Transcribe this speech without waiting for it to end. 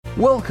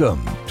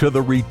Welcome to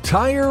the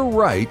Retire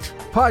Right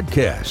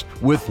podcast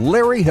with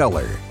Larry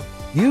Heller.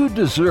 You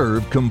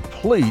deserve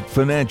complete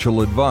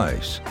financial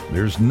advice.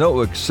 There's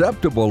no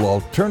acceptable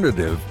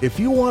alternative if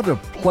you want a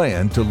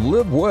plan to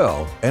live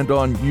well and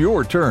on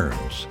your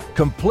terms.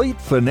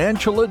 Complete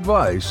financial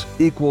advice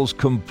equals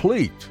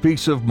complete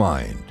peace of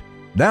mind.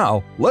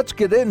 Now, let's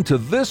get into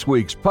this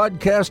week's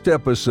podcast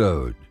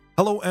episode.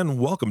 Hello and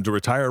welcome to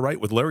Retire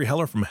Right with Larry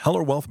Heller from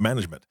Heller Wealth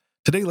Management.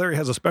 Today, Larry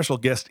has a special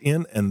guest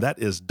in, and that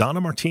is Donna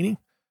Martini.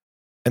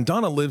 And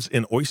Donna lives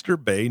in Oyster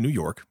Bay, New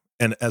York.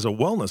 And as a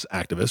wellness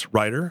activist,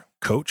 writer,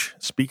 coach,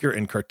 speaker,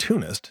 and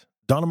cartoonist,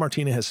 Donna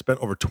Martini has spent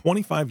over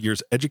 25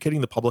 years educating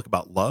the public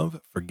about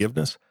love,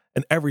 forgiveness,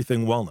 and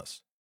everything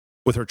wellness.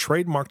 With her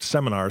trademarked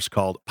seminars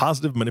called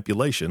Positive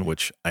Manipulation,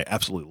 which I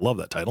absolutely love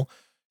that title,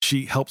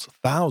 she helps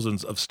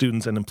thousands of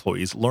students and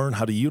employees learn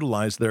how to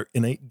utilize their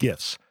innate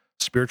gifts,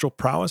 spiritual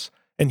prowess,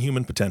 and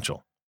human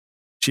potential.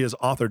 She has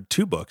authored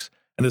 2 books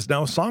and is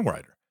now a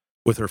songwriter,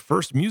 with her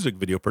first music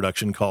video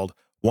production called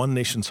One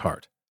Nation's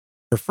Heart.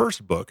 Her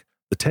first book,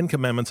 The 10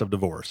 Commandments of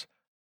Divorce,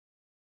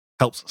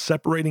 helps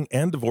separating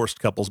and divorced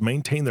couples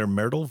maintain their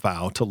marital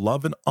vow to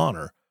love and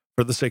honor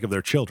for the sake of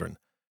their children.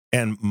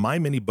 And My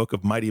Mini Book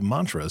of Mighty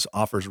Mantras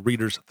offers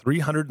readers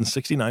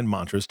 369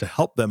 mantras to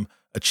help them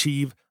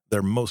achieve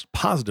their most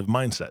positive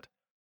mindset.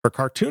 Her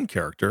cartoon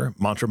character,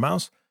 Mantra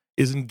Mouse,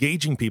 is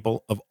engaging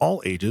people of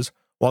all ages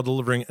while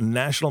delivering a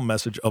national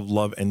message of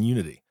love and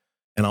unity.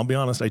 And I'll be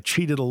honest, I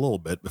cheated a little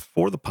bit.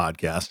 Before the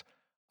podcast,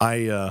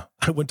 I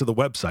went to the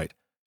website.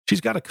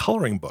 She's got a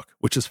coloring book,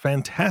 which is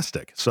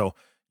fantastic. So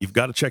you've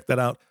got to check that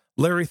out.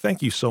 Larry,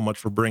 thank you so much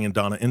for bringing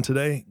Donna in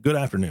today. Good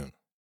afternoon.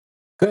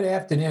 Good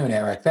afternoon,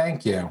 Eric.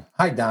 Thank you.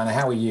 Hi, Donna.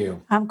 How are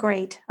you? I'm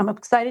great. I'm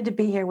excited to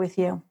be here with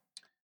you.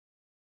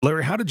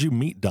 Larry, how did you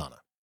meet Donna?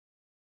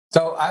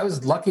 So I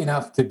was lucky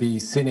enough to be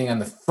sitting on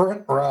the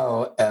front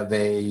row of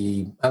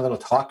a little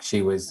talk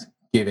she was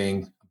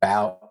giving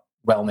about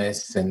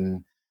wellness,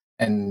 and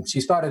she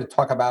started to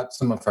talk about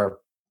some of her,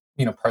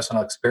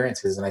 personal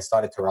experiences, and I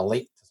started to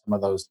relate to some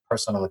of those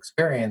personal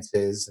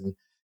experiences, and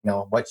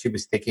what she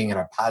was thinking in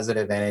her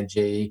positive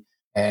energy.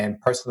 And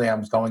personally, I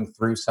was going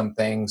through some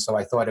things, so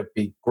I thought it'd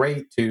be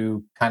great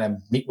to kind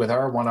of meet with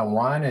her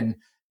one-on-one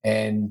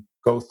and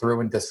go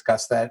through and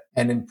discuss that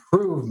and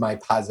improve my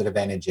positive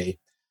energy.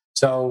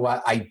 So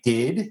I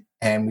did,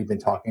 and we've been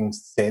talking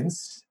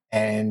since,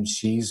 and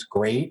she's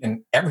great,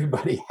 and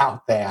everybody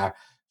out there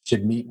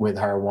should meet with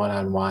her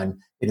one-on-one.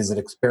 It is an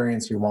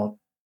experience you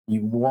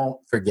won't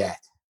forget.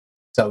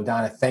 So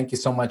Donna, thank you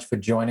so much for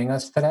joining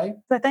us today.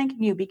 So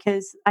thanking you,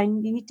 because I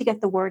need to get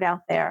the word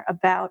out there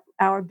about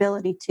our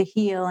ability to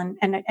heal and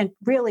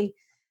really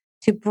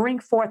to bring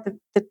forth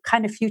the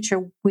kind of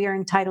future we are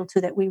entitled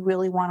to, that we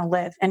really want to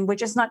live. And we're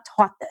just not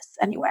taught this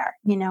anywhere,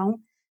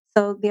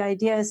 So the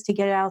idea is to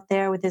get it out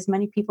there with as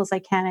many people as I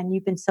can. And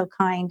you've been so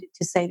kind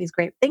to say these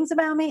great things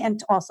about me and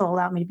to also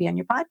allow me to be on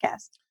your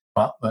podcast.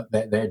 Well,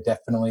 they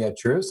definitely are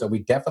true. So we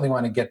definitely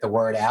want to get the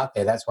word out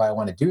there. That's why I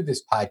want to do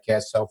this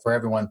podcast. So for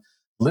everyone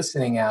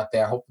listening out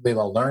there, hopefully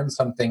they'll learn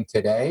something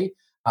today,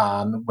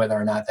 whether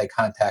or not they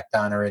contact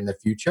Donna in the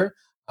future.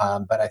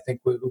 But I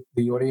think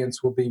the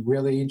audience will be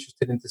really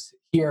interested in to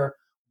hear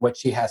what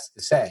she has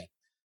to say.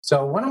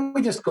 So why don't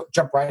we just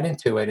jump right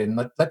into it, and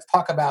let's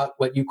talk about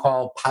what you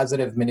call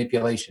positive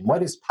manipulation.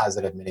 What is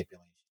positive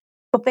manipulation?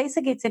 Well,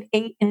 basically, it's an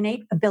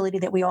innate ability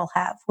that we all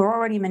have. We're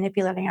already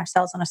manipulating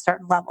ourselves on a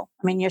certain level.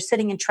 I mean, you're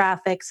sitting in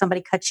traffic,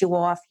 somebody cuts you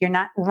off. You're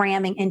not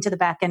ramming into the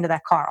back end of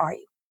that car, are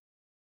you?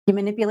 You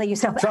manipulate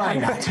yourself. Try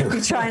not to.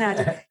 You try not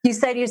to. You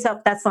say to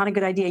yourself, that's not a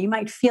good idea. You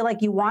might feel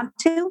like you want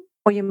to,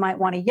 or you might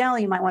want to yell,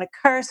 you might want to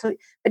curse.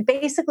 But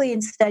basically,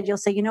 instead, you'll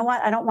say, you know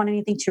what? I don't want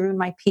anything to ruin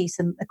my peace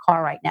in the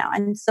car right now.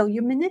 And so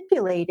you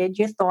manipulated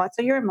your thoughts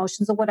or your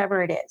emotions or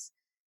whatever it is.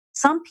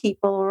 Some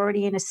people are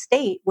already in a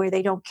state where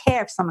they don't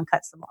care if someone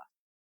cuts them off.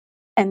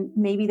 And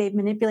maybe they've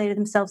manipulated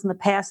themselves in the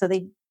past, so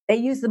they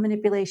use the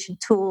manipulation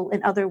tool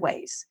in other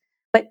ways.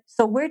 But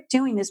so we're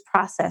doing this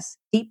process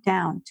deep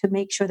down to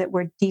make sure that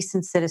we're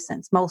decent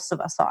citizens. Most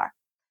of us are.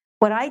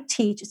 What I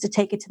teach is to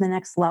take it to the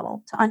next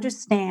level, to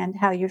understand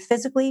how you're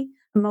physically,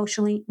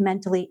 emotionally,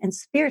 mentally, and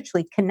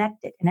spiritually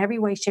connected in every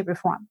way, shape, or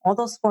form. All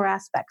those 4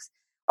 aspects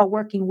are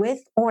working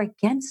with or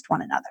against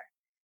one another.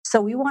 So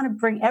we want to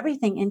bring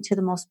everything into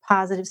the most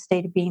positive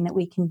state of being that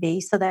we can be,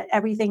 so that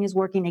everything is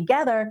working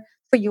together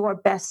for your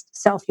best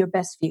self, your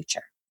best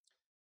future.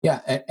 Yeah.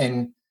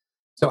 And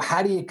so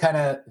how do you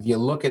if you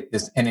look at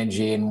this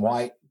energy, and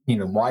why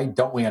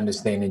don't we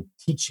understand and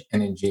teach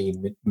energy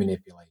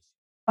manipulation?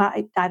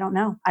 I don't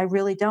know. I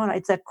really don't.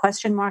 It's a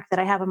question mark that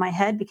I have in my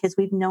head, because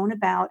we've known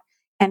about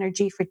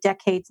energy for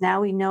decades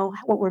now. We know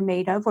what we're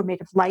made of. We're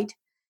made of light,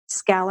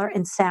 scalar,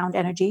 and sound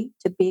energy,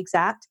 to be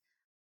exact.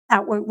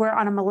 We're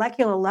on a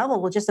molecular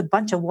level with just a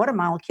bunch of water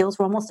molecules.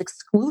 We're almost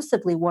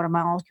exclusively water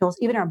molecules.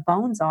 Even our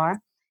bones are.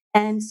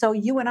 And so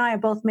you and I are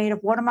both made of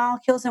water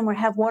molecules, and we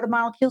have water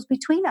molecules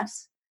between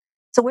us.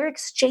 So we're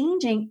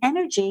exchanging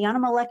energy on a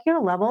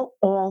molecular level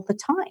all the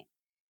time.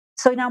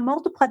 So now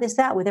multiply this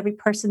out with every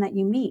person that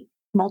you meet.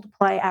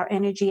 multiply our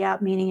energy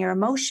out, meaning your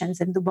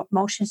emotions, and the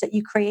emotions that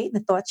you create, the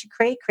thoughts you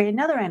create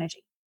another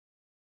energy.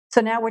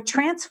 So now we're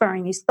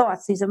transferring these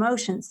thoughts, these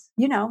emotions.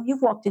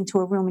 You've walked into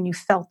a room and you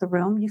felt the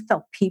room, you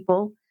felt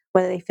people,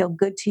 whether they feel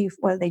good to you,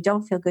 whether they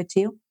don't feel good to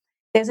you.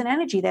 There's an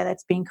energy there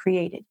that's being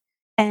created.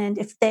 And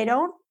if they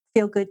don't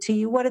feel good to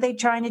you, what are they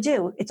trying to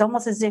do? It's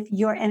almost as if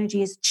your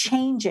energy is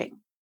changing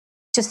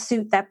to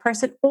suit that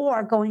person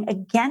or going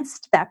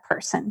against that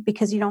person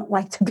because you don't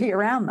like to be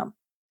around them.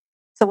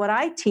 So what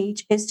I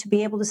teach is to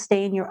be able to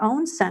stay in your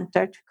own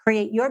center, to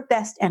create your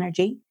best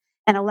energy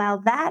and allow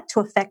that to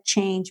affect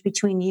change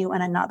between you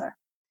and another.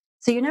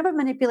 So you're never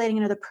manipulating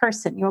another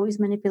person. You're always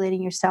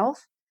manipulating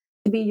yourself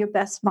to be your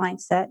best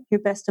mindset, your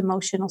best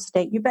emotional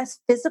state, your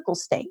best physical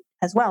state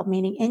as well,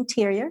 meaning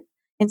interior,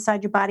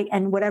 inside your body,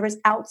 and whatever's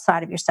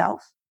outside of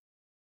yourself.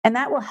 And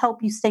that will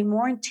help you stay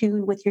more in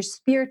tune with your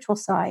spiritual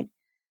side,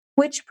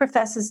 which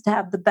professes to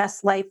have the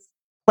best life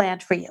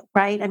planned for you,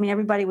 right? I mean,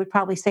 everybody would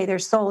probably say their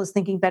soul is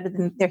thinking better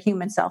than their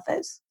human self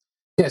is.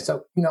 Yeah.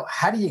 So,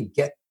 how do you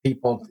get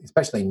people,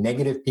 especially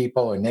negative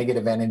people or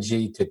negative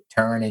energy, to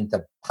turn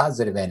into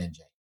positive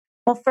energy?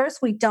 Well,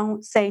 first, we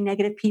don't say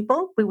negative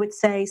people. We would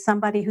say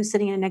somebody who's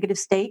sitting in a negative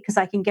state, because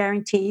I can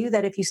guarantee you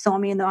that if you saw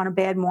me on a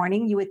bad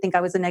morning, you would think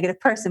I was a negative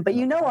person. But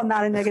I'm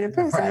not a negative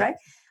person, right?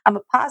 I'm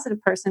a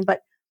positive person.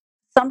 But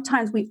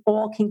sometimes we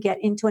all can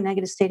get into a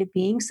negative state of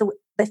being. So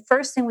the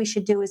first thing we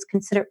should do is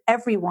consider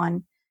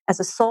everyone as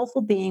a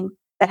soulful being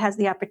that has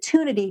the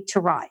opportunity to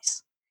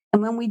rise.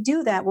 And when we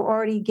do that, we're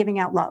already giving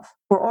out love.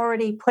 We're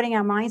already putting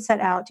our mindset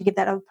out to give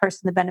that other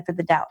person the benefit of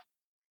the doubt.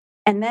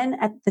 And then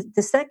at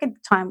the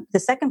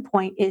second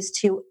point is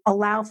to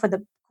allow for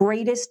the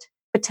greatest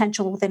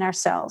potential within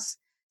ourselves,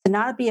 to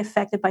not be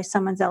affected by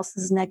someone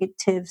else's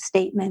negative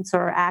statements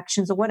or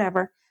actions or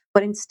whatever,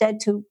 but instead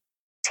to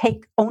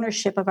take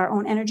ownership of our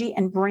own energy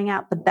and bring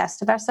out the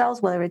best of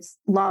ourselves, whether it's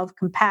love,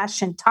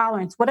 compassion,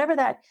 tolerance, whatever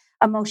that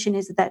emotion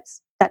is at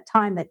that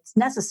time that's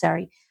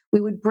necessary.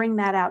 We would bring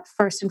that out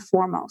first and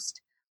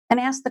foremost and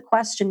ask the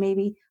question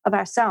maybe of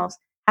ourselves,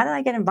 how did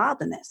I get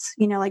involved in this?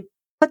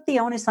 Put the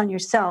onus on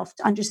yourself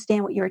to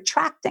understand what you're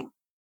attracting,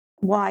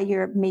 why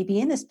you're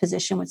maybe in this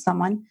position with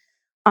someone.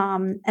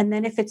 And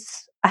then if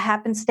it's a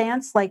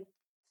happenstance, like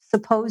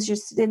suppose you're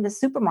in the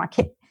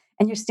supermarket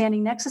and you're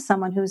standing next to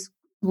someone who's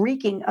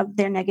reeking of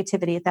their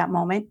negativity at that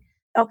moment.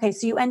 Okay,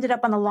 so you ended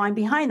up on the line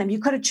behind them. You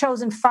could have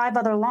chosen 5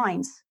 other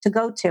lines to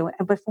go to,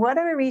 but for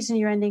whatever reason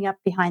you're ending up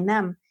behind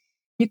them,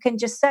 you can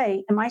just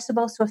say, am I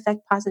supposed to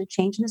affect positive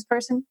change in this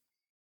person?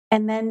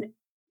 And then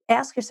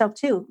ask yourself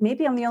too,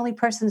 maybe I'm the only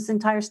person in this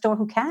entire store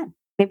who can.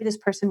 Maybe this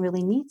person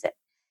really needs it.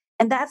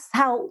 And that's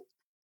how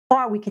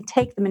far we can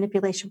take the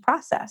manipulation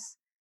process.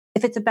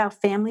 If it's about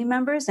family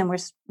members and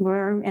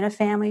we're in a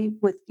family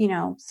with,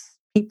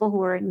 people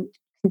who are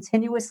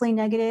continuously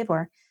negative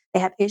or they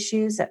have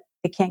issues that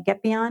they can't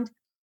get beyond,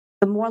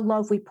 the more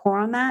love we pour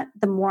on that,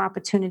 the more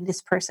opportunity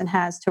this person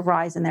has to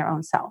rise in their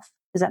own self.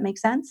 Does that make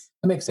sense?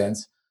 That makes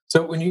sense.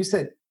 So when you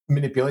said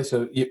manipulate,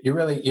 so you're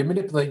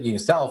manipulating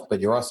yourself, but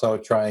you're also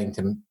trying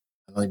to,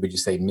 would you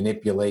say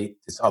manipulate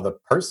this other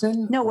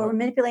person? No, we're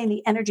manipulating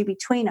the energy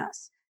between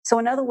us. So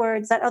in other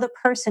words, that other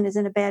person is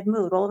in a bad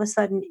mood. All of a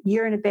sudden,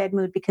 you're in a bad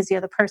mood because the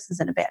other person's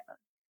in a bad mood.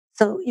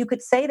 So you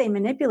could say they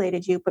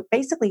manipulated you, but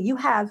basically you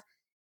have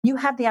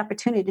the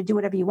opportunity to do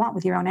whatever you want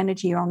with your own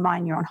energy, your own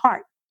mind, your own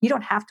heart. You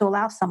don't have to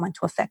allow someone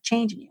to affect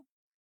change in you.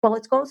 Well,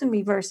 it goes in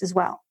reverse as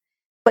well.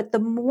 But the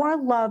more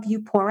love you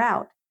pour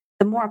out,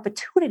 the more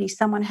opportunity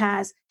someone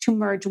has to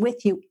merge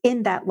with you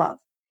in that love.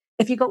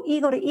 If you go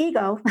ego to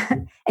ego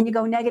and you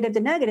go negative to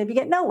negative, you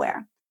get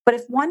nowhere. But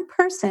if one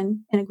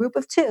person in a group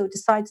of 2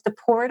 decides to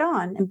pour it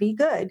on and be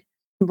good,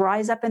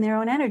 rise up in their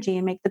own energy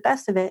and make the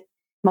best of it,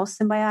 most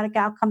symbiotic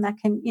outcome that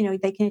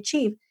they can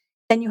achieve,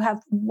 then you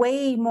have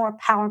way more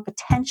power and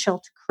potential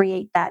to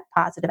create that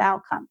positive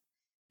outcome.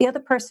 The other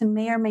person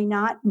may or may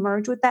not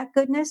merge with that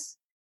goodness,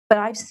 but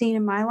I've seen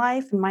in my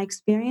life and my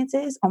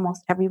experiences,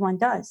 almost everyone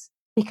does,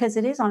 because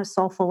it is on a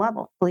soulful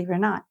level, believe it or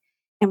not.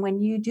 And when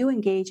you do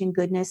engage in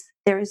goodness,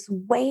 there is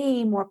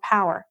way more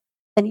power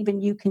than even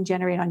you can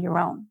generate on your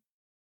own.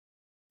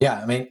 Yeah,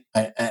 I mean,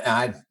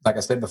 I like I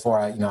said before,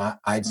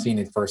 I'd seen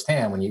it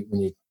firsthand when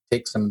you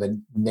take some of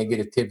the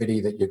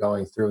negativity that you're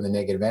going through, the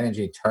negative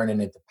energy, turn it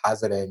into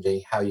positive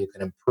energy, how you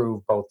can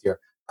improve both your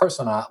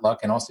personal outlook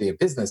and also your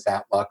business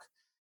outlook,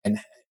 and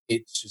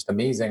it's just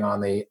amazing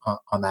on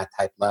that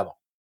type level.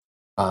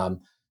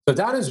 So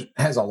Donna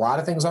has a lot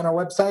of things on her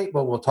website.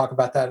 Well, we'll talk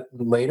about that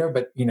later.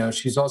 But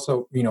she's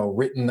also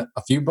written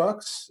a few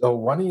books. So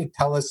why don't you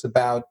tell us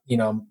about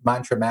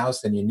Mantra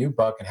Mouse and your new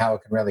book and how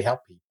it can really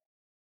help people?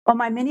 Well,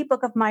 my mini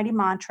book of Mighty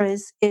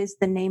Mantras is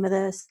the name of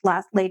this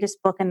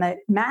latest book, and the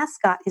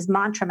mascot is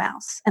Mantra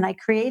Mouse. And I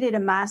created a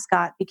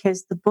mascot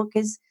because the book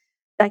is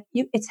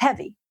it's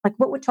heavy. Like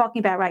what we're talking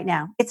about right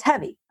now, it's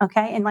heavy,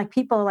 okay? And like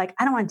people are like,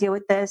 I don't want to deal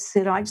with this.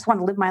 I just want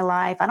to live my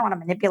life. I don't want to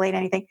manipulate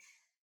anything.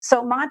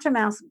 So Mantra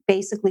Mouse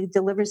basically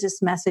delivers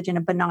this message in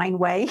a benign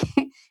way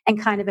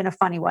and kind of in a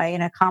funny way,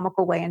 in a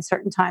comical way in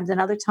certain times,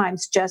 and other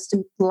times just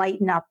to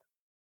lighten up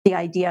the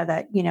idea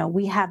that,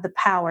 we have the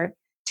power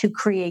to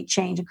create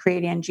change and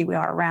create energy we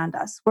are around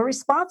us. We're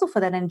responsible for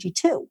that energy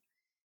too.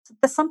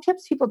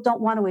 Sometimes people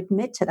don't want to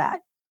admit to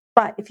that.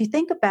 But if you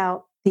think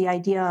about the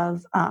idea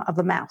of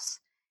a mouse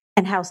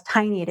and how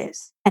tiny it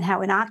is and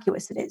how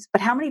innocuous it is,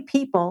 but how many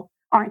people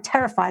aren't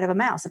terrified of a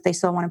mouse if they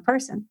saw one in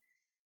person?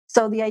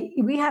 So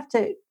we have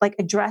to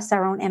address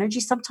our own energy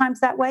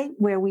sometimes that way,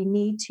 where we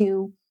need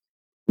to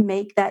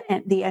make that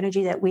the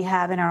energy that we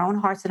have in our own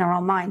hearts and our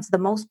own minds the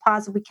most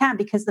positive we can.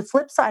 Because the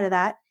flip side of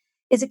that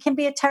is it can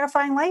be a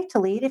terrifying life to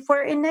lead if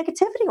we're in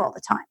negativity all the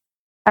time.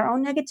 Our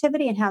own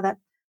negativity and how that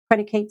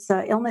predicates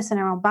illness in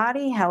our own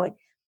body, how it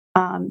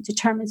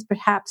determines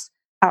perhaps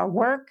our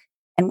work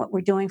and what we're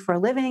doing for a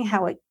living,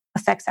 how it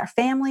affects our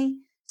family.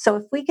 So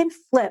if we can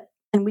flip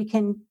and we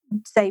can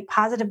say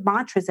positive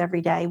mantras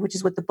every day, which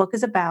is what the book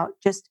is about,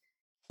 just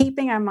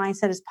keeping our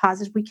mindset as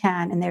positive we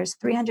can. And there's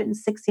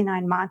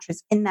 369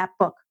 mantras in that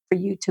book for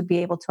you to be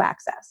able to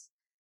access.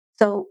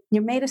 So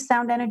you're made of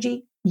sound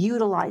energy,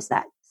 utilize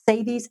that.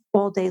 Say these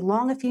all day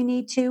long if you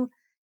need to,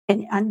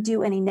 and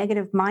undo any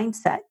negative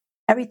mindset.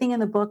 Everything in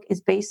the book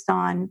is based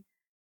on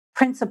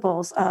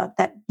principles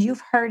that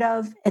you've heard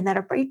of and that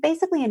are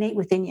basically innate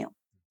within you.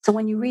 So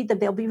when you read them,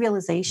 there'll be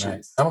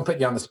realizations. Right. I won't put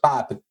you on the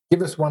spot, but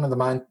give us one of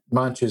the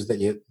mantras that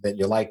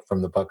you like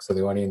from the book, so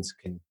the audience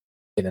can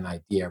get an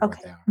idea of what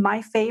they are.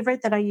 My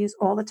favorite that I use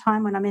all the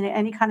time when I'm in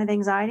any kind of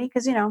anxiety,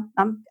 because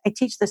I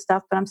teach this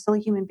stuff, but I'm still a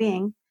human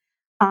being,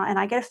 and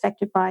I get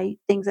affected by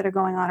things that are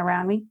going on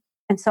around me.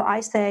 And so I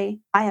say,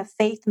 I have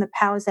faith in the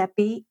powers that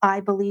be. I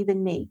believe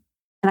in me.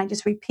 And I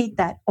just repeat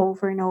that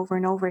over and over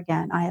and over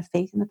again. I have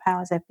faith in the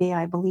powers that be.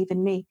 I believe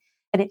in me.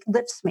 And it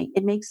lifts me.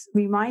 It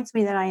reminds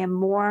me that I am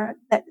more,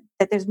 that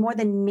there's more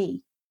than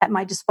me at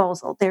my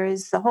disposal. There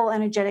is a whole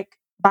energetic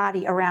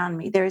body around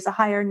me. There is a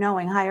higher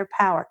knowing, higher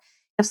power.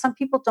 Now, some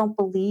people don't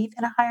believe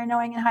in a higher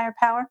knowing and higher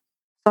power.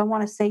 So I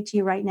want to say to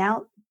you right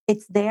now,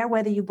 it's there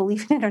whether you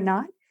believe in it or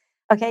not.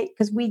 Okay,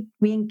 because we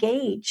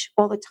engage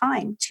all the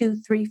time, 2,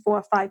 3,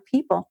 4, 5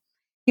 people.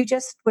 You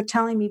just were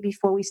telling me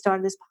before we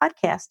started this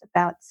podcast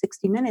about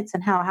 60 Minutes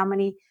and how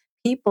many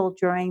people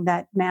during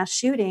that mass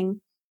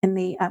shooting in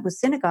the was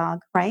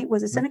synagogue, right?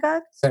 Was it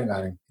synagogue?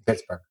 Synagogue in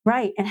Pittsburgh.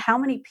 Right, and how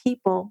many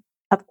people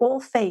of all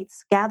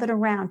faiths gathered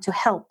around to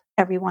help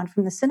everyone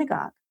from the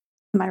synagogue.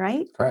 Am I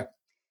right? Correct.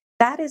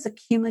 That is a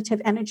cumulative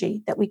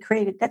energy that we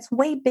created. That's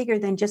way bigger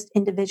than just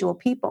individual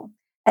people.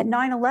 At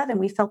 9/11,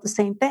 we felt the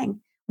same thing.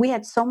 We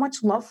had so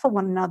much love for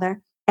one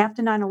another.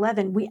 After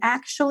 9/11, we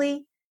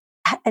actually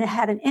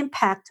had an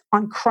impact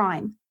on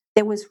crime.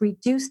 There was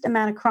reduced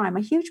amount of crime,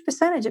 a huge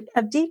percentage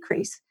of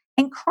decrease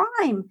in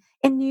crime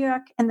in New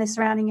York and the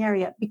surrounding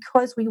area,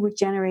 because we were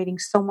generating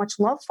so much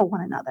love for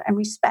one another and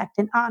respect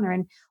and honor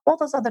and all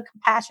those other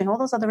compassion, all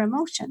those other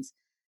emotions.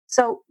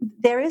 So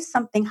there is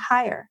something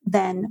higher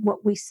than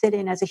what we sit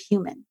in as a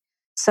human.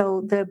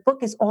 So the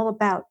book is all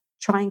about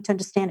trying to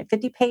understand it.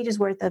 50 pages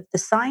worth of the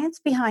science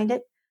behind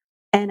it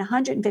and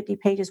 150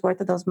 pages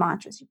worth of those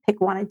mantras. You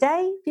pick one a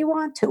day if you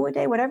want, 2 a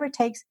day, whatever it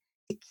takes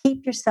to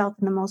keep yourself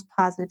in the most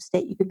positive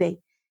state you could be.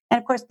 And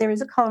of course, there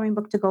is a coloring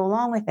book to go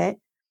along with it,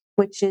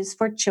 which is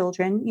for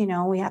children.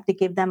 We have to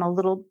give them a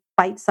little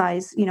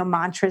bite-sized,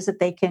 mantras that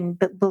they can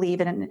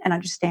believe in and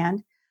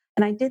understand.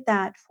 And I did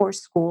that for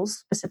schools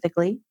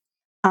specifically.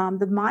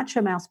 The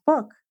Mantra Mouse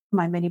book,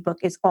 my mini book,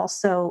 is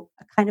also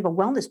a kind of a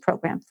wellness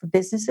program for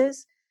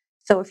businesses.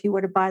 So if you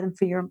were to buy them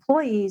for your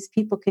employees,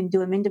 people can do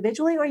them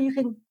individually, or you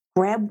can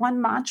grab one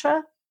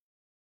mantra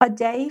a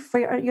day for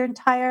your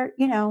entire,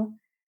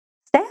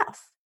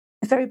 staff.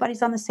 If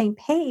everybody's on the same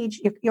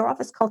page, your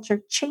office culture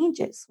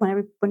changes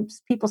when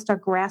people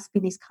start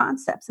grasping these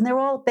concepts. And they're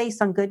all based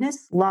on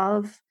goodness,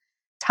 love,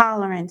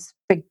 tolerance,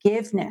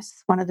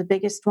 forgiveness, one of the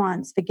biggest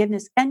ones,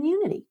 forgiveness and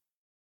unity.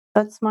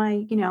 That's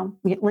my,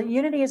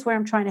 unity is where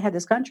I'm trying to head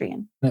this country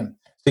in.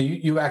 So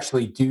you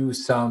actually do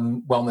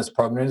some wellness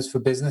programs for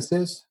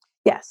businesses?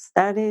 Yes,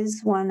 that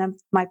is one of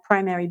my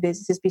primary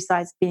businesses.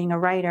 Besides being a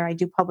writer, I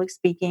do public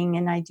speaking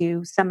and I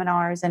do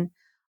seminars, and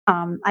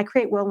I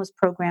create wellness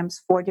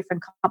programs for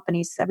different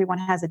companies. Everyone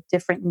has a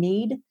different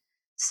need.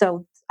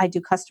 So I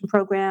do custom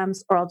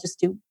programs, or I'll just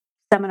do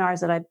seminars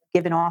that I've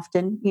given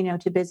often,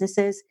 to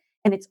businesses.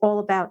 And it's all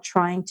about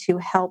trying to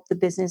help the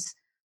business,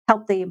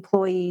 help the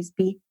employees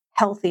be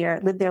healthier,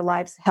 live their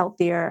lives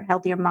healthier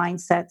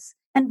mindsets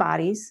and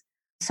bodies.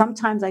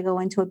 Sometimes I go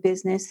into a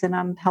business and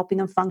I'm helping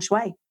them feng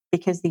shui,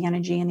 because the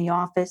energy in the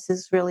office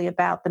is really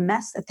about the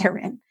mess that they're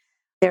in.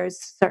 There's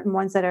certain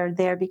ones that are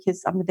there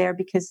because I'm there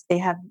because they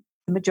have,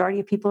 the majority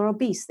of people are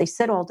obese. They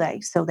sit all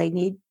day. So they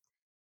need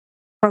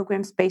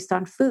programs based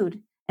on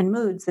food and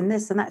moods and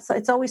this and that. So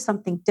it's always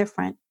something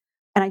different.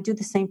 And I do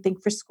the same thing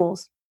for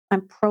schools.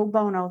 I'm pro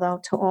bono, though,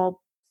 to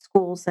all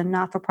schools and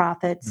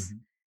not-for-profits,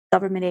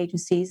 government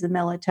agencies, the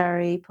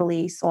military,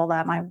 police, all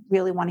that. I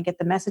really want to get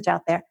the message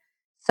out there.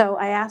 So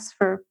I ask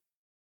for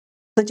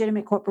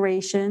legitimate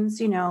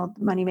corporations,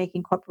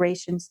 money-making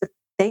corporations, that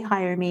they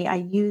hire me. I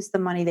use the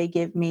money they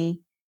give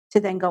me to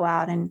then go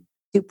out and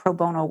do pro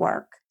bono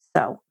work.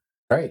 So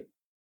great.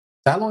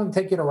 How long did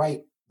it take you to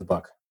write the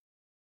book?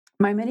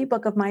 My mini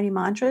book of mighty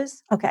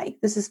mantras. Okay,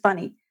 this is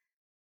funny.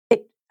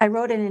 I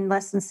wrote it in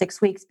less than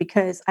 6 weeks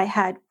because I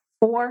had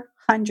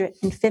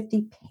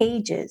 450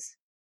 pages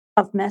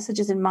of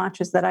messages and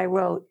mantras that I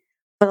wrote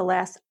for the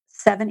last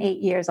 7, 8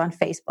 years on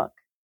Facebook.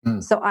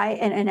 So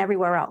and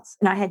everywhere else.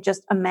 And I had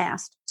just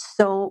amassed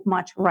so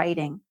much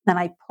writing. And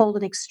I pulled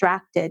and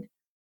extracted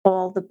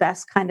all the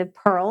best kind of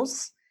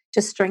pearls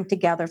to string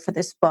together for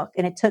this book.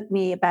 And it took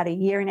me about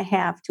 1.5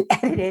 years to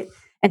edit it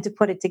and to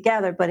put it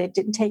together, but it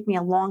didn't take me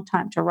a long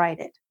time to write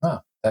it. Oh,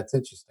 that's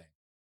interesting.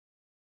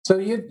 So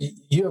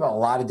you have a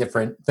lot of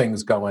different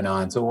things going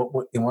on.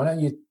 So why don't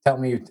you tell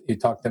me, you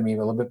talked to me a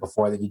little bit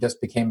before that you just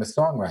became a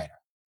songwriter.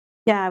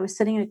 Yeah, I was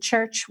sitting in a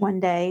church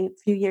one day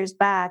a few years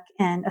back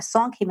and a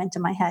song came into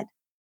my head.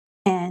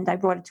 And I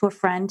brought it to a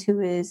friend who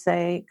is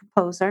a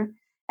composer,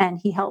 and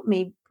he helped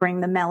me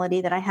bring the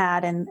melody that I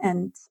had.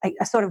 And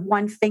I sort of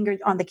one finger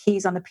on the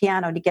keys on the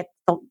piano to get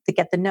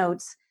the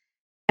notes.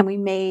 And we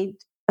made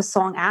a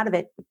song out of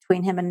it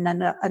between him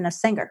and a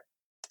singer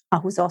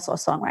who's also a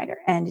songwriter.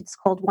 And it's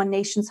called One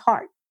Nation's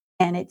Heart.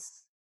 And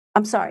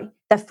I'm sorry,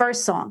 the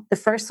first song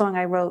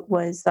I wrote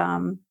was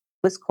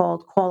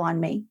called Call on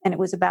Me. And it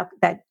was about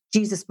that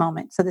Jesus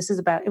moment. So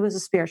it was a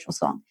spiritual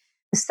song.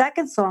 The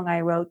second song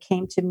I wrote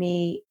came to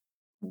me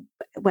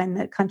when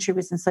the country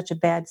was in such a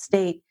bad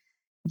state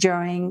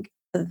during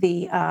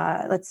the,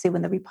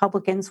 when the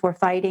Republicans were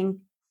fighting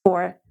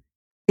for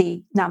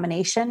the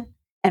nomination.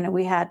 And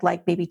we had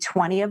like maybe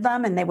 20 of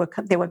them, and they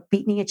were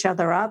beating each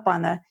other up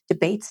on the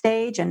debate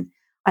stage. And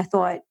I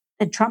thought,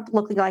 and Trump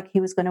looked like he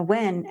was going to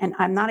win. And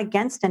I'm not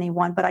against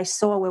anyone, but I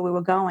saw where we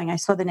were going. I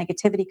saw the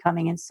negativity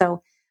coming. And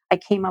so I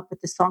came up with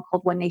this song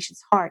called One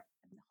Nation's Heart,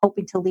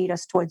 hoping to lead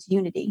us towards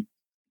unity.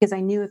 Because I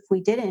knew if we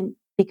didn't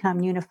become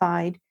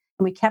unified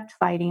and we kept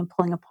fighting and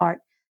pulling apart,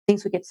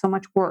 things would get so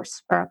much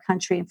worse for our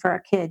country and for our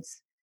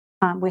kids.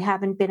 We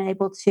haven't been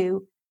able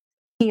to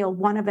heal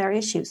one of our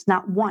issues,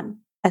 not one,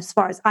 as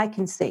far as I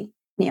can see,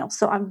 Neil.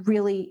 So I'm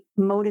really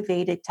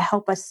motivated to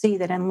help us see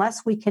that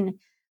unless we can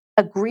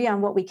agree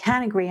on what we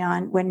can agree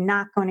on, we're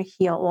not going to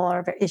heal all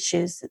of our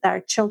issues. Our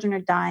children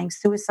are dying.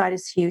 Suicide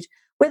is huge.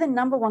 We're the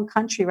number one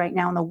country right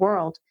now in the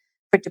world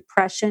for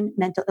depression,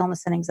 mental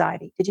illness, and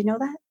anxiety. Did you know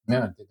that?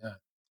 No, I did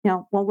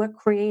not. We're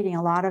creating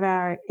a lot of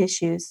our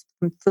issues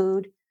from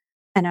food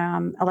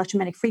and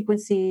electromagnetic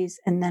frequencies,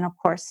 and then, of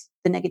course,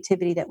 the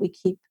negativity that we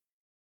keep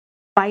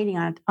fighting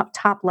on up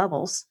top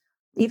levels.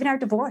 Even our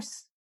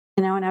divorce,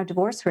 and our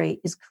divorce rate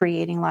is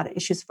creating a lot of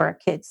issues for our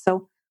kids.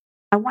 So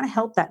I want to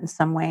help that in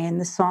some way, and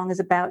the song is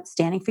about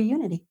standing for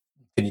unity.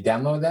 Can you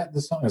download that?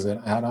 The song, is it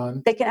out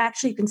on?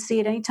 You can see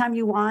it anytime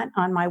you want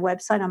on my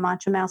website on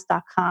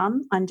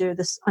mantramouse.com under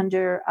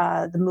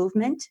the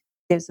movement.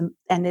 There's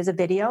a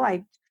video.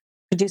 I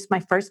produced my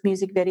first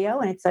music video,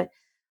 and it's an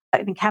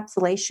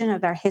encapsulation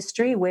of our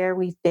history, where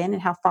we've been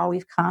and how far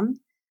we've come.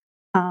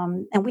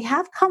 And we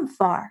have come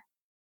far.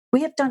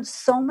 We have done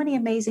so many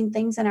amazing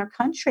things in our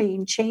country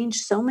and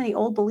changed so many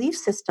old belief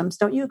systems.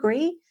 Don't you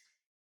agree?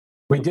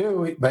 We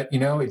do, but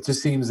it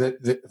just seems that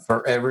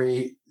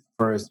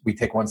as we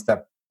take one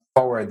step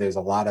forward, there's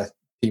a lot of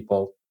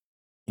people,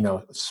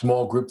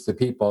 small groups of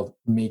people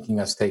taking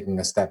a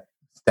step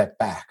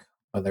back.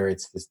 Whether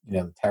it's this,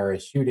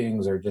 terrorist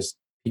shootings or just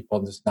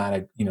people just not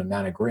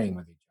agreeing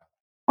with each other.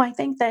 Well, I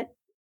think that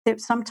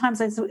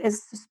sometimes,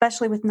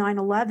 especially with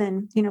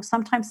 9/11,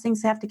 sometimes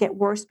things have to get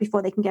worse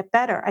before they can get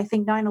better. I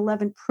think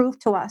 9/11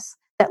 proved to us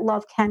that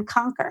love can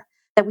conquer,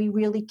 that we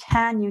really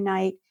can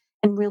unite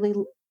and really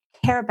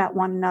care about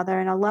one another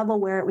in a level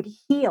where it would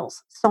heal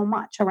so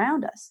much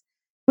around us.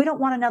 We don't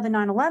want another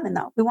 9/11,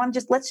 though. We want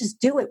to let's just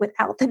do it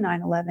without the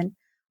 9/11.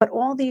 But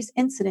all these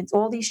incidents,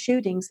 all these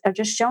shootings are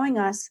just showing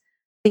us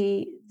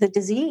the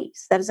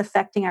disease that is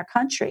affecting our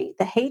country,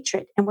 the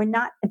hatred, and we're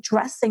not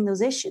addressing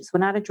those issues. We're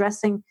not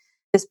addressing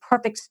this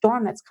perfect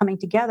storm that's coming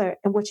together,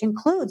 and which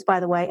includes, by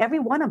the way, every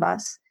one of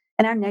us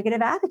and our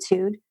negative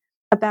attitude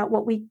about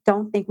what we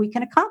don't think we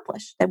can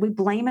accomplish, that we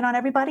blame it on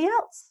everybody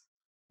else.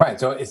 Right.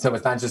 So it's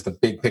not just the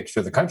big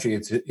picture of the country.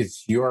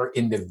 It's your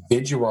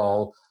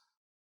individual,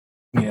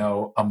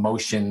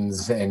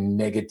 emotions and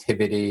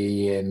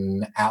negativity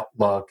and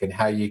outlook, and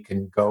how you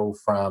can go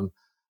from,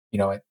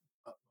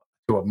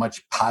 to a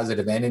much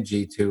positive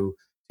energy to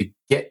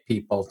get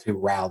people to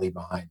rally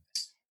behind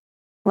this.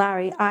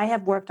 Larry, I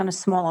have worked on a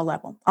smaller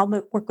level. I'll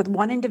work with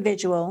one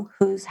individual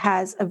who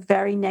has a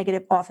very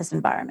negative office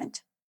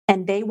environment,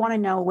 and they want to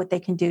know what they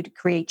can do to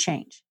create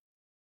change.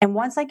 And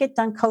once I get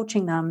done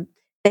coaching them,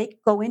 they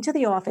go into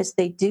the office,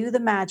 they do the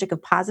magic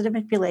of positive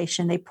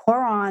manipulation, they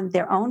pour on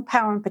their own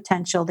power and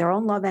potential, their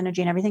own love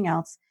energy and everything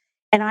else.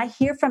 And I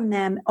hear from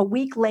them a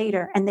week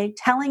later, and they're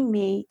telling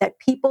me that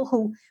people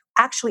who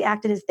actually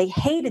acted as they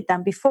hated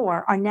them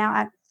before are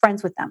now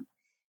friends with them.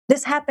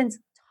 This happens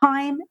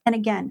time and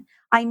again.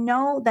 I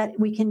know that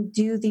we can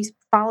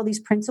follow these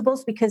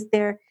principles because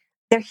they're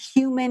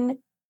human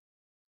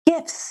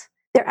gifts.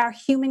 They're our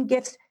human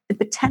gifts, the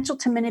potential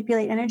to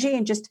manipulate energy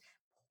and just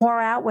pour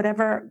out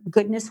whatever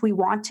goodness we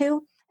want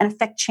to and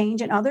affect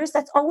change in others.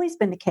 That's always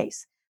been the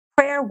case.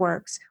 prayer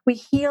works. We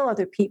heal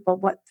other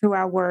people through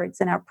our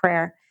words and our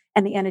prayer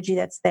and the energy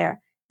that's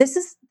there. This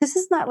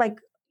is not like,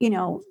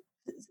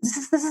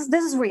 this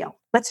is real.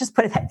 Let's just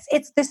put it that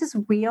this is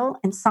real,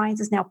 and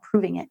science is now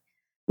proving it.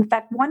 In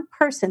fact, one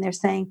person, they're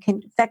saying,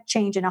 can affect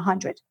change in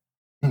 100,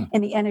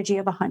 in the energy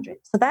of 100.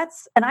 So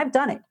and I've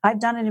done it. I've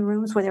done it in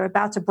rooms where they're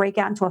about to break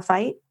out into a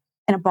fight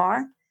in a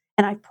bar,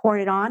 and I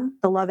poured it on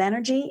the love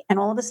energy, and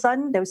all of a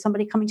sudden there was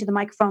somebody coming to the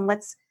microphone.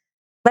 Let's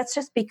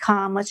just be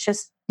calm. Let's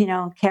just,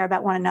 care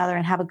about one another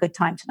and have a good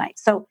time tonight.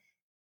 So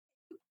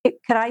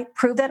could I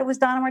prove that it was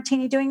Donna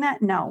Martini doing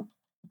that? No.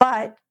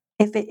 But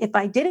if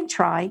I didn't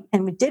try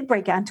and we did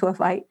break out into a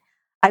fight,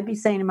 I'd be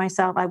saying to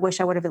myself, I wish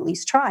I would have at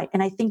least tried.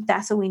 And I think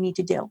that's what we need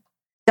to do.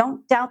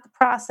 Don't doubt the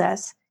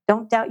process.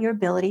 Don't doubt your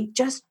ability.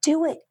 Just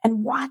do it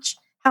and watch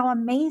how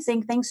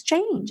amazing things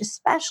change,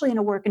 especially in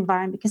a work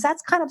environment, because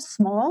that's kind of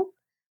small.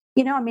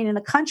 In the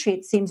country,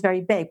 it seems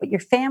very big, but your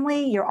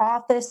family, your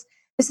office,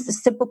 this is a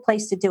simple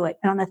place to do it.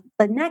 And on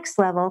the next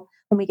level,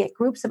 when we get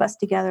groups of us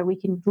together, we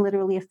can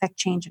literally affect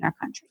change in our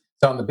country.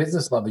 So on the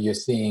business level, you're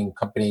seeing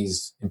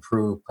companies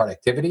improve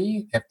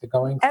productivity after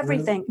going through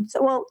everything.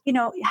 So,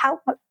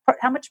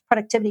 how much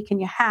productivity can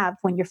you have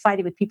when you're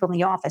fighting with people in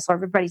the office, or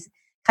everybody's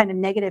kind of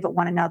negative at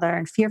one another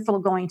and fearful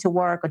of going to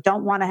work, or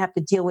don't want to have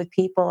to deal with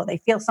people, or they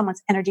feel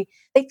someone's energy.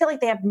 They feel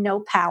like they have no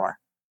power.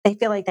 They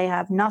feel like they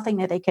have nothing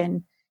that they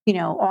can,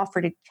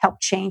 offer to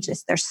help change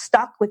this. They're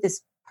stuck with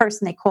this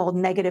person they call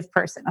negative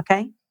person.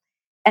 Okay.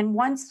 And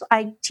once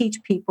I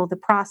teach people the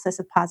process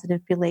of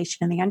positive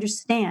manipulation and they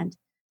understand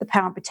the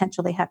power and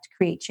potential they have to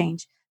create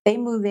change, they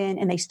move in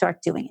and they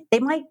start doing it. They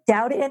might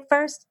doubt it at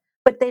first,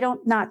 but they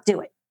don't not do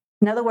it.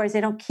 In other words,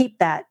 they don't keep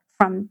that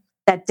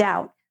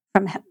doubt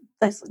from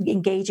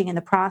engaging in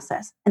the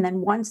process. And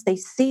then once they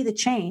see the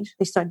change,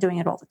 they start doing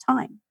it all the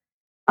time.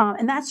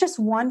 And that's just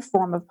one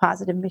form of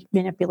positive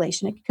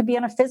manipulation. It could be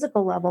on a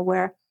physical level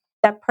where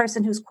that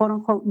person who's quote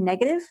unquote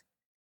negative,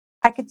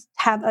 I could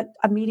have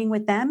a meeting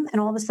with them,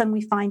 and all of a sudden we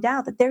find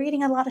out that they're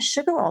eating a lot of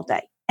sugar all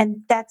day,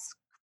 and that's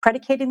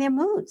predicating their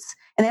moods.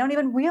 And they don't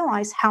even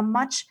realize how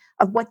much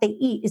of what they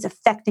eat is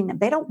affecting them.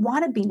 They don't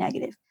want to be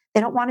negative.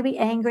 They don't want to be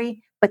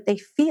angry, but they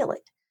feel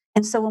it.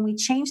 And so when we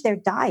change their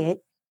diet,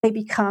 they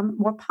become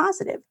more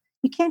positive.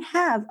 You can't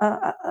have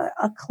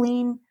a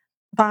clean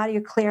body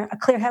or a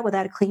clear head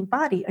without a clean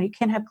body, or you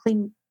can't have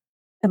clean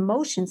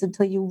emotions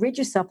until you rid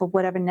yourself of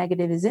whatever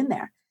negative is in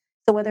there.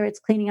 So whether it's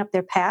cleaning up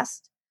their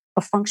past,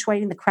 or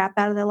punctuating the crap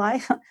out of their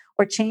life,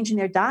 or changing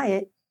their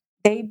diet,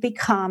 they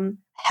become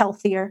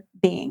healthier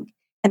being.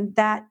 And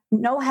that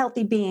no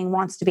healthy being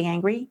wants to be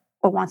angry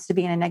or wants to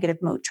be in a negative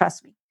mood.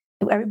 Trust me.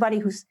 Everybody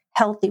who's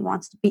healthy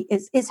wants to be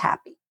is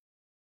happy.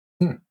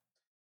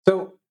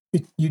 So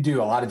you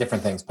do a lot of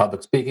different things: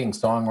 public speaking,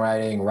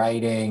 songwriting,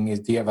 writing.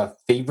 Do you have a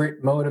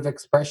favorite mode of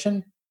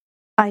expression?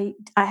 I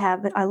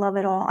have it. I love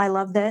it all. I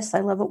love this.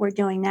 I love what we're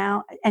doing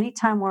now.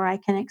 Anytime where I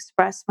can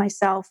express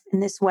myself in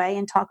this way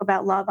and talk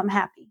about love, I'm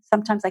happy.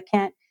 Sometimes I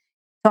can't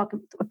talk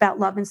about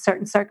love in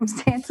certain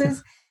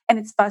circumstances. And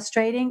it's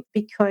frustrating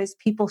because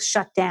people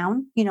shut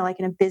down, like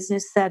in a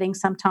business setting,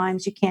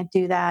 sometimes you can't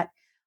do that.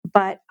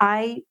 But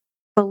I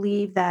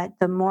believe that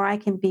the more I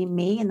can be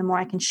me and the more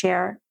I can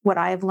share what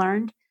I have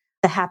learned,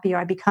 the happier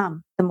I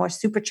become, the more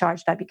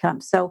supercharged I become.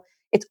 So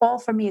it's all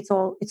for me. It's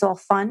all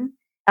fun.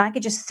 And I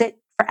could just sit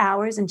for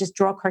hours and just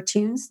draw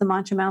cartoons, the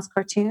Mantra Mouse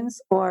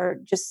cartoons, or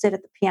just sit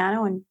at the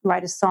piano and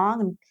write a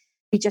song and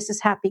be just as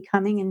happy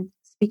coming and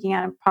speaking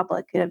out in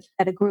public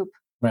at a group.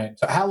 Right.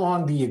 So how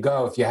long do you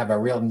go if you have a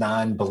real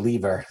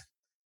non-believer,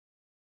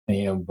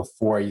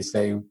 before you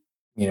say,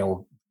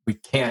 we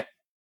can't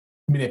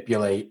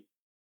manipulate,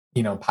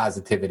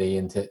 positivity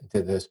into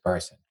this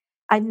person?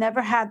 I've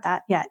never had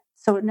that yet.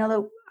 So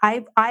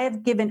I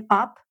have given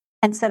up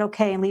and said,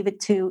 okay, and leave it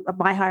to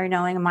my higher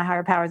knowing and my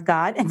higher power is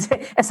God. And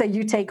so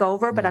you take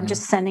over, but I'm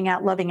just sending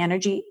out loving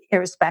energy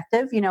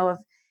irrespective,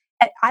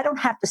 I don't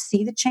have to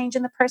see the change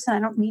in the person. I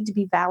don't need to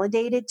be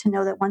validated to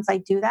know that once I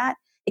do that,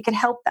 it could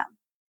help them.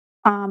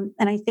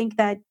 And I think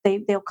that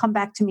they'll come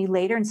back to me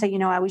later and say,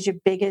 I was your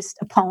biggest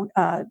opponent.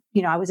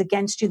 I was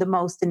against you the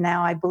most, and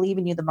now I believe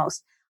in you the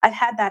most. I've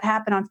had that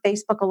happen on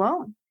Facebook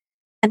alone.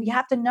 And you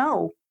have to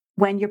know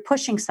when you're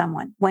pushing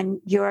someone,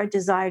 when your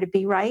desire to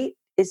be right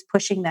is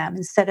pushing them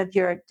instead of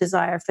your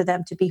desire for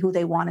them to be who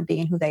they want to be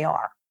and who they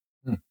are.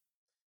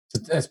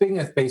 So, speaking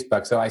of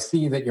Facebook, so I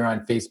see that you're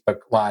on Facebook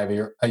Live.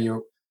 Are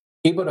you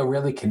able to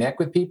really connect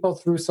with people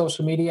through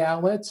social media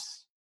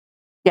outlets?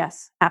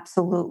 Yes,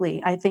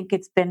 absolutely. I think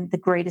it's been the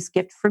greatest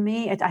gift for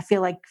me. I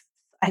feel like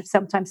I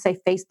sometimes say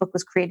Facebook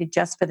was created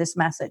just for this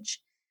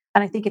message.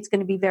 And I think it's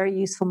going to be very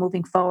useful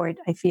moving forward.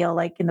 I feel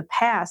like in the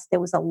past, there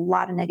was a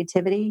lot of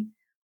negativity,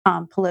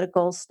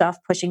 political stuff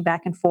pushing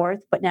back and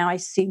forth. But now I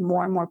see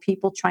more and more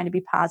people trying to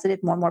be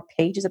positive, more and more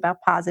pages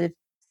about positive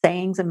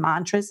sayings and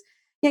mantras.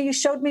 You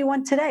showed me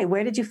one today.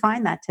 Where did you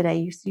find that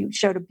today? You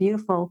showed a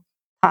beautiful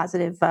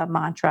positive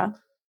mantra.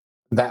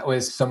 That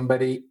was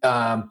somebody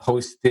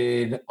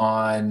posted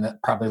on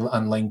probably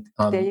on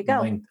There you go.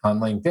 On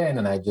LinkedIn,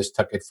 and I just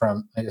took it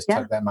from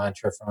took that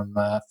mantra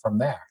from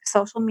there.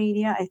 Social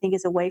media, I think,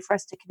 is a way for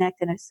us to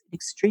connect in an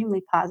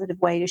extremely positive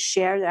way to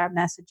share our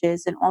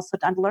messages and also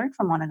to learn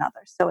from one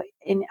another. So,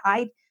 and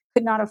I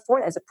could not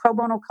afford, as a pro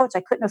bono coach,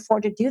 I couldn't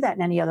afford to do that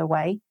in any other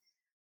way.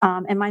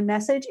 And my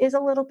message is a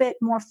little bit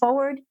more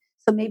forward.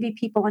 So maybe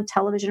people on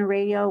television or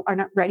radio are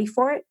not ready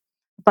for it.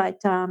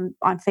 But on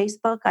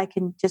Facebook, I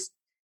can just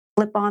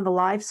flip on the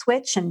live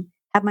switch and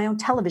have my own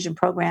television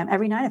program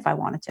every night if I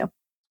wanted to.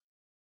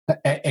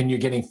 And you're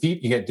getting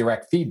you get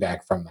direct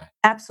feedback from that.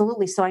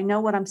 Absolutely. So I know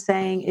what I'm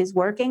saying is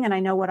working, and I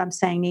know what I'm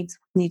saying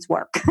needs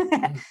work.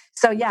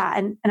 So yeah,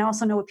 and I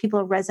also know what people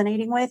are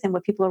resonating with and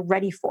what people are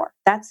ready for.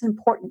 That's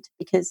important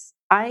because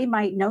I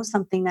might know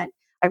something that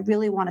I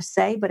really want to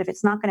say, but if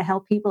it's not going to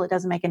help people, it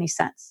doesn't make any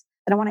sense.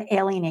 I don't want to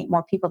alienate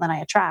more people than I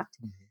attract.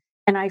 Mm-hmm.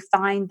 And I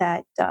find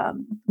that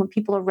when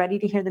people are ready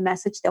to hear the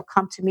message, they'll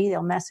come to me,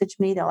 they'll message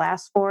me, they'll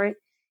ask for it.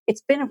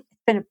 It's been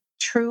a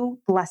true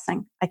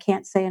blessing. I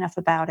can't say enough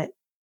about it.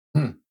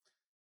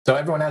 So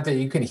everyone out there,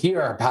 you can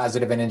hear our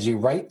positive energy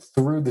right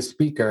through the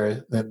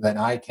speaker that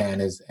I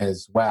can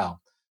as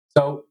well.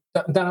 So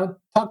Donna,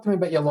 talk to me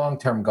about your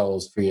long-term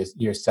goals for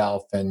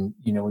yourself. And,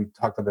 we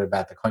talked a bit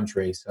about the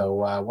country. So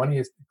why don't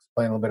you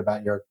explain a little bit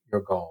about your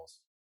goals?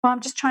 Well, I'm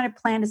just trying to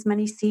plant as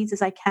many seeds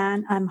as I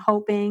can. I'm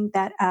hoping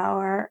that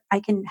I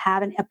can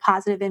have a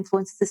positive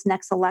influence this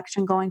next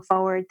election going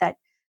forward, that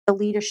the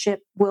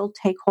leadership will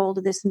take hold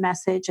of this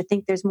message. I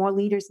think there's more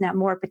leaders now,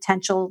 more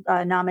potential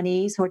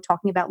nominees who are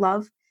talking about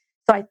love.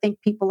 So I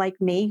think people like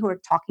me who are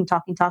talking,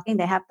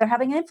 they're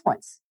having an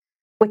influence,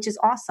 which is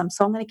awesome.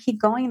 So I'm going to keep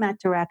going in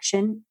that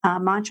direction.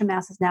 Mantra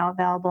Mass is now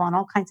available on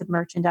all kinds of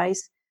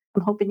merchandise.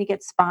 I'm hoping to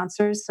get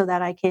sponsors so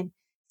that I can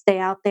stay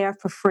out there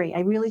for free. I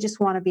really just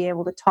want to be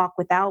able to talk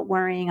without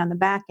worrying on the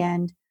back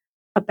end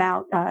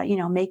about,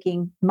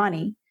 making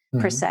money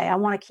per se. I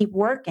want to keep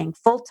working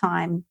full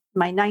time,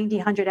 my 90,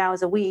 100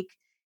 hours a week,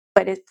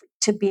 but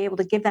to be able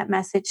to give that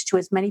message to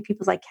as many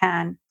people as I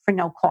can for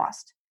no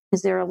cost.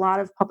 Because there are a lot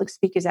of public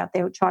speakers out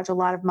there who charge a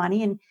lot of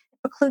money, and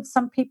it precludes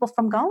some people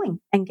from going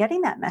and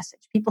getting that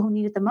message. People who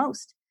need it the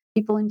most,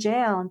 people in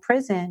jail and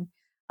prison,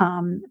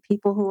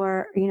 people who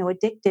are,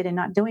 addicted and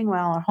not doing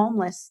well or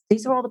homeless.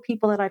 These are all the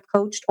people that I've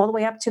coached all the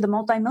way up to the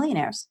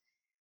multimillionaires.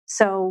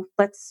 So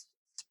let's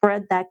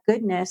spread that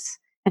goodness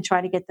and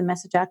try to get the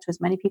message out to as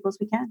many people as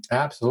we can.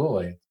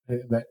 Absolutely.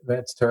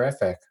 That's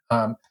terrific.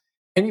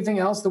 Anything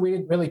else that we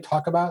didn't really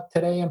talk about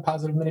today in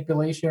positive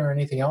manipulation, or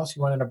anything else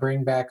you wanted to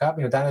bring back up?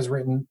 Donna's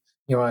written,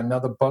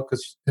 another book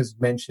is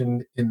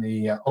mentioned in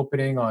the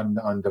opening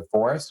on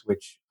divorce,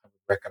 which I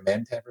would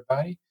recommend to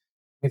everybody.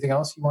 Anything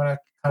else you want to?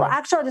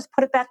 Actually, I'll just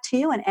put it back to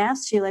you and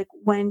ask you, like,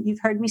 when you've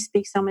heard me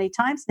speak so many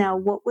times now,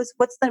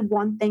 what's the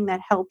one thing that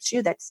helps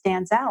you, that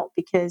stands out?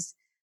 Because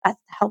that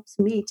helps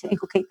me to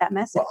inculcate that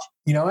message. Well,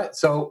 you know what?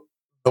 So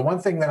the one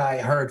thing that I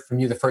heard from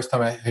you the first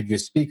time I heard you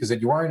speak is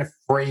that you weren't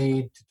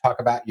afraid to talk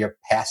about your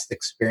past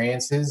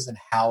experiences and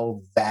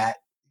how that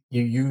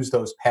you use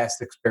those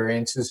past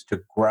experiences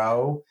to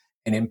grow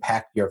and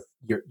impact your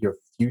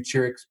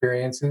future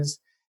experiences.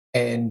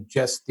 And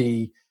just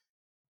there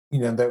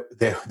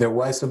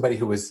was somebody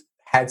who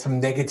had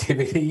some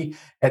negativity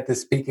at the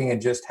speaking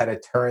and just had to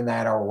turn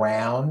that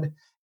around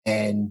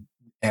and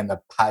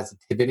the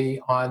positivity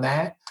on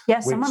that.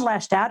 Yeah, someone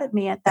lashed out at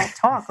me at that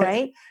talk,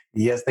 right?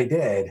 Yes, they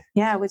did.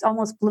 Yeah, it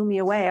almost blew me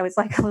away. I was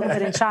like a little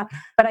bit in shock,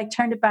 but I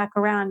turned it back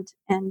around,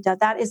 and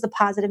that is the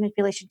positive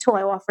manipulation tool.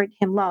 I offered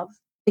him love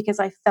because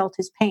I felt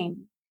his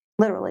pain,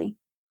 literally.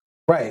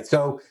 Right.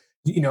 So,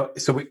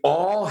 so we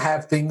all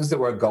have things that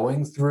we're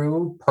going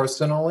through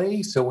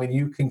personally. So when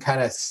you can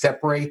kind of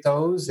separate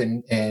those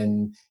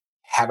and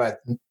have a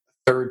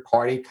third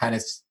party kind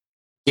of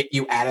get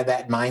you out of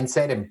that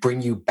mindset and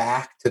bring you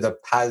back to the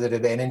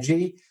positive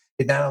energy,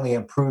 it not only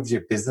improves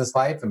your business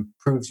life,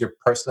 improves your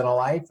personal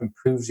life,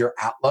 improves your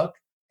outlook,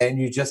 and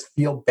you just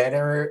feel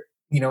better,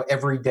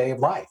 every day of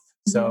life.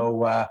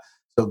 Mm-hmm.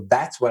 So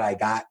that's what I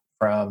got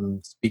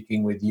from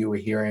speaking with you or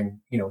hearing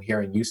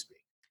you speak.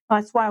 Well,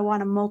 that's why I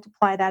want to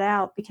multiply that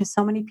out, because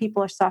so many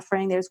people are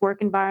suffering. There's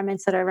work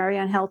environments that are very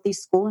unhealthy,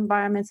 school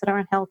environments that are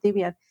unhealthy.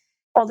 We have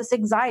all this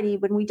anxiety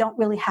when we don't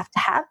really have to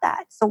have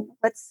that. So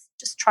let's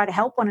just try to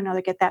help one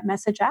another get that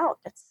message out.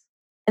 And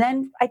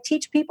then I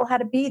teach people how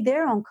to be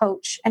their own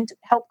coach and to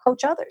help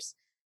coach others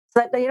so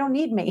that they don't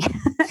need me.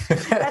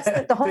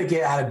 That's the whole. To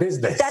get out of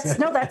business.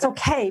 That's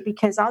okay,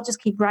 because I'll just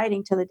keep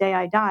writing till the day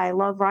I die. I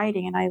love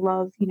writing, and I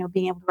love,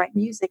 being able to write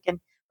music.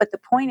 But the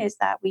point is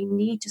that we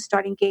need to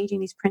start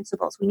engaging these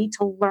principles. We need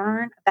to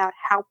learn about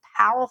how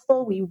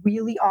powerful we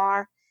really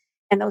are.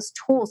 And those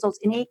tools, those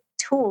innate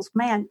tools,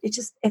 man, it's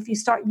just, if you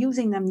start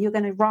using them, you're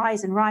going to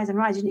rise and rise and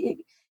rise.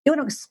 You're going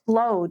to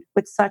explode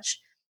with such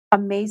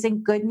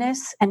amazing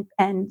goodness and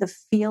the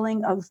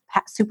feeling of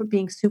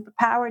being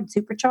superpowered,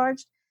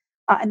 supercharged.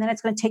 And then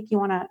it's going to take you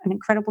on an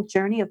incredible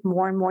journey of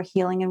more and more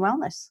healing and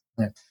wellness.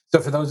 Yeah. So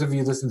for those of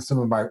you listening to some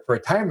of my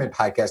retirement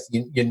podcasts,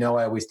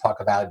 I always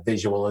talk about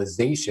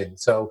visualization.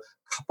 So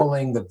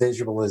coupling the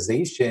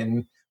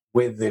visualization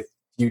with the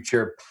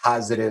future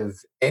positive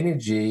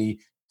energy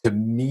to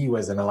me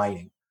was an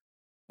aligning,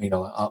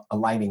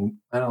 aligning,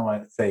 I don't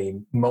want to say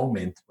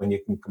moment when you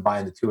can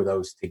combine the two of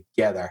those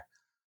together.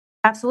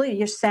 Absolutely.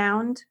 Your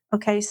sound,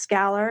 okay,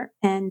 scalar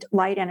and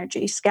light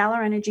energy.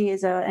 Scalar energy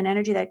is an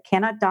energy that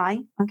cannot die,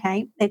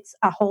 okay? It's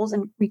holds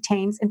and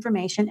retains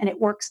information, and it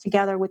works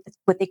together with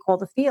what they call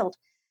the field.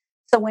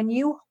 So when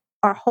you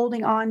are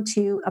holding on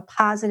to a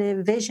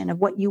positive vision of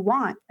what you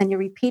want and you're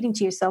repeating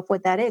to yourself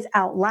what that is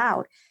out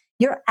loud,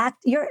 you're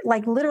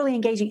like literally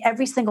engaging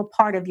every single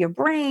part of your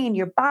brain,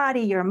 your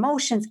body, your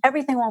emotions,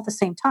 everything all at the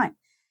same time.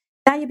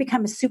 Now you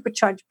become a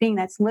supercharged being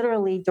that's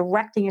literally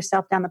directing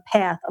yourself down the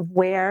path of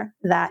where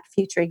that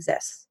future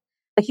exists.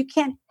 Like you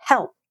can't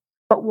help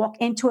but walk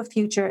into a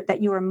future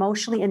that you are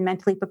emotionally and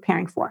mentally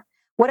preparing for.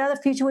 What other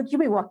future would you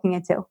be walking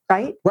into,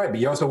 right? Right,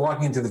 but you're also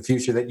walking into the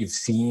future that you've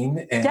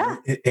seen. And yeah,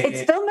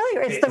 it's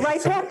familiar. It's the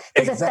right path.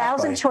 There's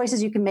 1,000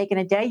 choices you can make in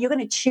a day. You're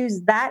going to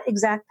choose that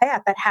exact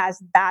path that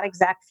has that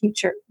exact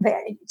future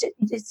there.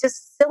 It's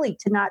just silly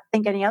to not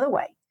think any other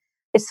way.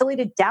 It's silly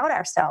to doubt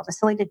ourselves. It's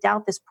silly to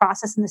doubt this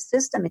process in the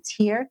system. It's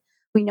here.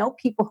 We know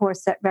people who are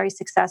very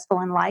successful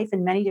in life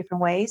in many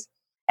different ways.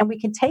 And we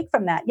can take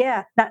from that.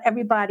 Yeah, not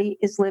everybody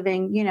is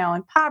living,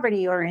 in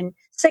poverty or in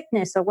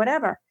sickness or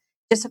whatever.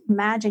 Just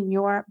imagine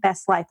your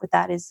best life, what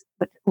it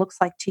looks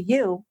like to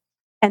you.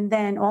 And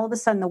then all of a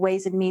sudden, the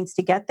ways and means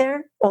to get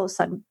there, all of a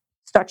sudden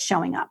start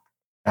showing up.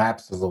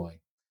 Absolutely.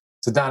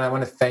 So Donna, I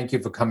want to thank you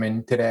for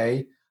coming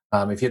today.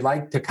 If you'd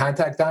like to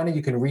contact Donna,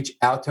 you can reach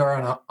out to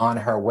her on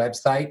her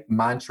website,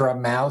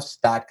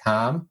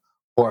 mantramouse.com,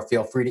 or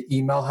feel free to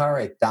email her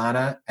at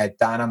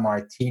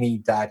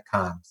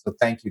donna@donnamartini.com. So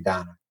thank you,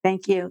 Donna.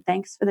 Thank you.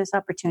 Thanks for this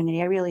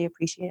opportunity. I really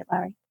appreciate it,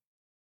 Larry.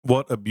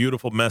 What a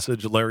beautiful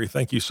message, Larry.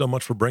 Thank you so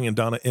much for bringing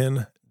Donna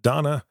in.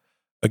 Donna,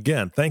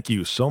 again, thank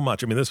you so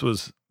much. I mean, this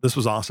was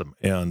awesome.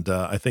 And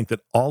I think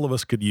that all of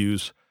us could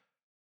use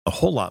a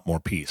whole lot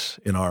more peace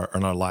in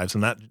our lives,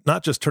 and that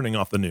not just turning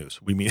off the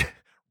news. We mean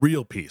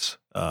real peace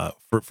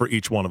for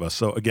each one of us.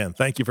 So again,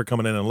 thank you for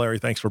coming in. And Larry,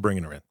 thanks for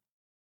bringing her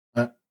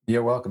in.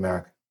 You're welcome,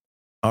 Eric.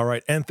 All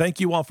right. And thank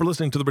you all for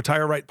listening to the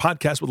Retire Right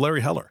podcast with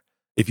Larry Heller.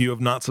 If you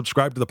have not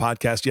subscribed to the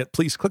podcast yet,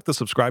 please click the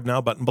subscribe now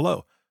button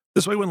below.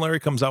 This way, when Larry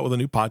comes out with a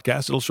new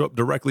podcast, it'll show up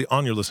directly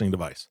on your listening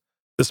device.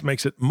 This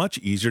makes it much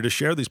easier to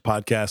share these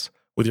podcasts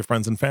with your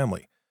friends and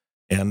family.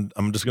 And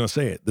I'm just going to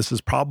say it. This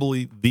is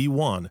probably the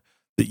one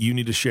that you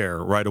need to share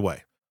right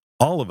away.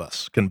 All of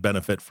us can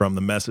benefit from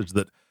the message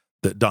that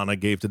Donna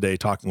gave today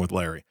talking with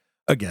Larry.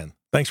 Again,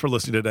 thanks for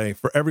listening today.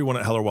 For everyone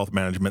at Heller Wealth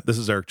Management, this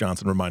is Eric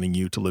Johnson reminding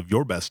you to live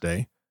your best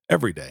day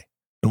every day.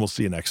 And we'll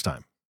see you next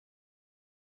time.